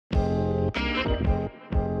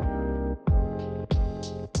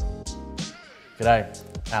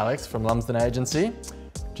G'day, Alex from Lumsden Agency.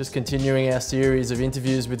 Just continuing our series of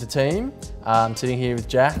interviews with the team. I'm sitting here with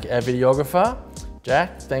Jack, our videographer.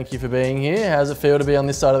 Jack, thank you for being here. How does it feel to be on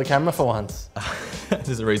this side of the camera for once?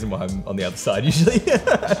 There's a reason why I'm on the other side usually.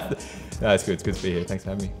 No, it's good to be here. Thanks for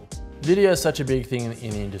having me. Video is such a big thing in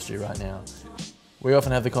the industry right now. We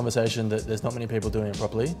often have the conversation that there's not many people doing it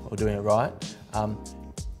properly or doing it right.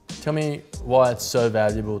 Tell me why it's so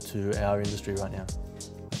valuable to our industry right now.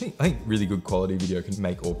 I think really good quality video can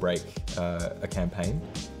make or break a campaign.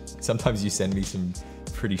 Sometimes you send me some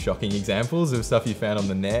pretty shocking examples of stuff you found on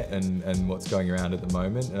the net and what's going around at the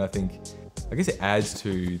moment. And I guess it adds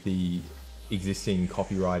to the existing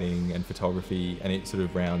copywriting and photography, and it sort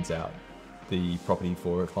of rounds out the property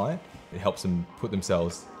for a client. It helps them put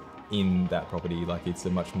themselves in that property. Like it's a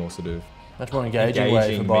much more sort of engaging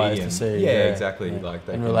way for buyers to see. Yeah, exactly. Yeah. Like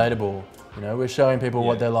and relatable. You know, we're showing people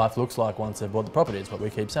what their life looks like once they've bought the property. It's what we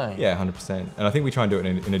keep saying. Yeah, 100%. And I think we try and do it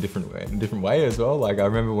in a different way as well. Like I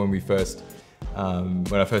remember when I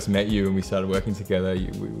first met you and we started working together,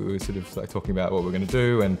 we were sort of like talking about what we're going to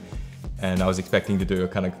do, and I was expecting to do a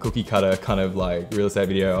kind of cookie cutter kind of like real estate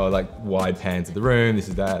video, or like wide pans of the room, this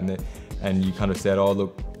is that, and you kind of said, oh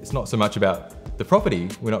look, it's not so much about the property,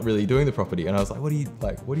 we're not really doing the property. And I was like, what are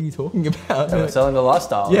you talking about? Yeah, we're selling the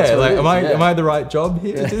lifestyle. Yeah, like am I the right job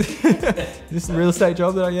here? Is this the real estate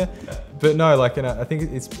job that I But no, like, and I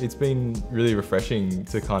think it's been really refreshing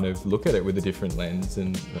to kind of look at it with a different lens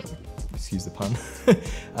and excuse the pun.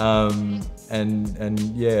 And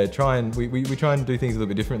yeah, we try and do things a little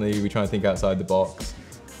bit differently. We try and think outside the box.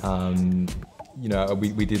 You know,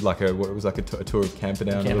 we did like a tour of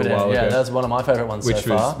Camperdown a little while ago. Yeah, that's one of my favourite ones so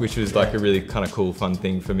far. Which was like a really kind of cool, fun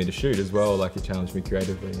thing for me to shoot as well. Like it challenged me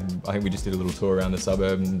creatively, and I think we just did a little tour around the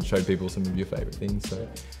suburb and showed people some of your favourite things. So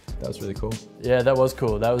that was really cool. Yeah, that was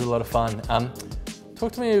cool. That was a lot of fun.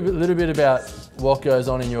 Talk to me a little bit about what goes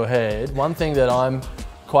on in your head. One thing that I'm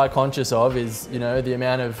quite conscious of is, you know, the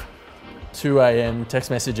amount of 2 AM text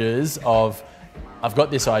messages of, I've got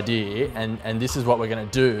this idea and this is what we're going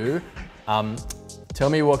to do. Tell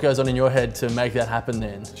me what goes on in your head to make that happen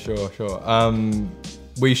then. Sure.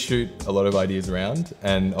 We shoot a lot of ideas around,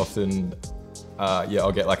 and often,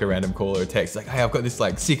 I'll get like a random call or a text like, hey, I've got this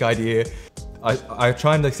like sick idea. I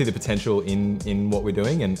try and like see the potential in what we're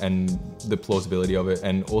doing and the plausibility of it,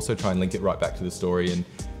 and also try and link it right back to the story and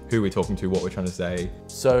who we're talking to, what we're trying to say.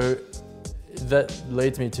 So that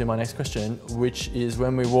leads me to my next question, which is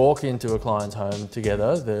when we walk into a client's home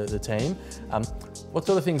together, the team, what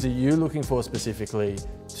sort of things are you looking for specifically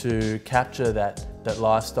to capture that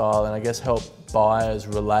lifestyle and I guess help buyers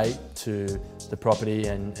relate to the property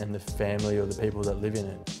and the family or the people that live in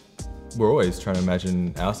it? We're always trying to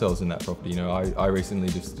imagine ourselves in that property. You know, I recently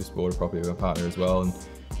just bought a property with my partner as well,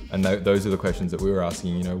 and those are the questions that we were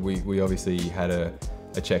asking. You know, we obviously had a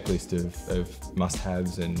checklist of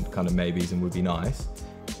must-haves and kind of maybes and would be nice,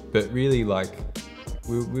 but really like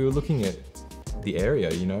we were looking at the area,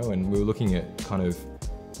 you know, and we were looking at kind of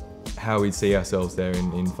how we'd see ourselves there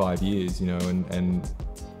in 5 years, you know, and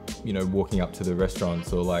you know, walking up to the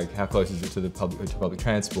restaurants, or like how close is it to public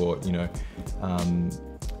transport, you know,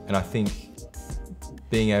 and I think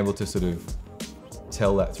being able to sort of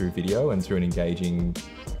tell that through video and through an engaging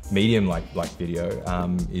medium like video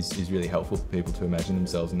is really helpful for people to imagine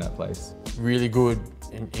themselves in that place. Really good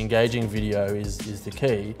engaging video is the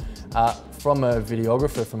key. From a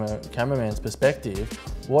videographer, from a cameraman's perspective,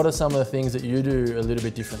 what are some of the things that you do a little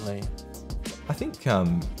bit differently? I think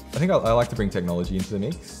I like to bring technology into the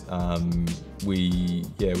mix. We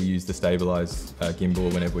use the stabilized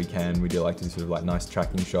gimbal whenever we can. We do like to do sort of like nice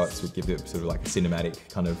tracking shots. We give it sort of like a cinematic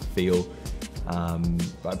kind of feel.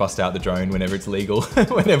 I bust out the drone whenever it's legal.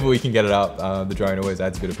 Whenever we can get it up, the drone always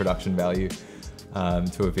adds a bit of production value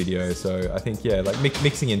to a video. So I think, yeah, like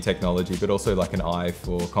mixing in technology, but also like an eye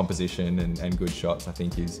for composition and good shots, I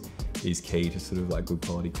think is key to sort of like good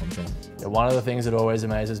quality content. Yeah, one of the things that always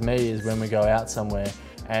amazes me is when we go out somewhere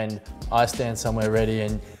and I stand somewhere ready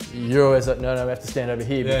and you're always like, no, we have to stand over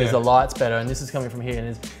here because the light's better and this is coming from here,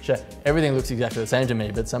 and everything looks exactly the same to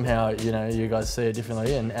me, but somehow, you know, you guys see it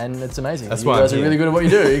differently and it's amazing. That's you guys are really good at what you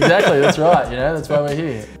do. Exactly, that's right, you know, that's why we're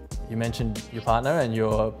here. You mentioned your partner and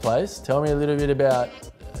your place. Tell me a little bit about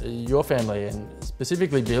your family, and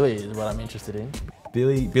specifically Billy is what I'm interested in.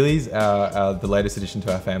 Billy's the latest addition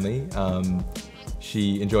to our family.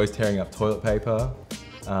 She enjoys tearing up toilet paper,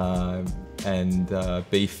 and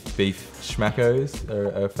beef schmackos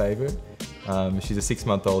are her favourite. She's a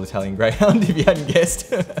 6-month-old Italian greyhound, if you hadn't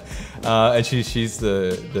guessed. And she's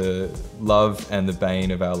the love and the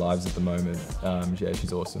bane of our lives at the moment. Yeah,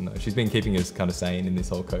 she's awesome though. She's been keeping us kind of sane in this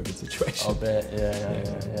whole COVID situation. I'll bet,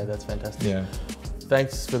 yeah, that's fantastic. Yeah.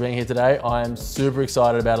 Thanks for being here today. I'm super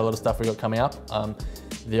excited about a lot of stuff we've got coming up.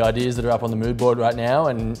 The ideas that are up on the mood board right now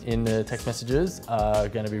and in the text messages are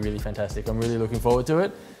going to be really fantastic. I'm really looking forward to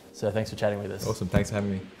it. So thanks for chatting with us. Awesome, thanks for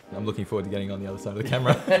having me. I'm looking forward to getting on the other side of the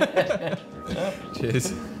camera.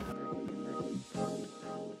 Cheers.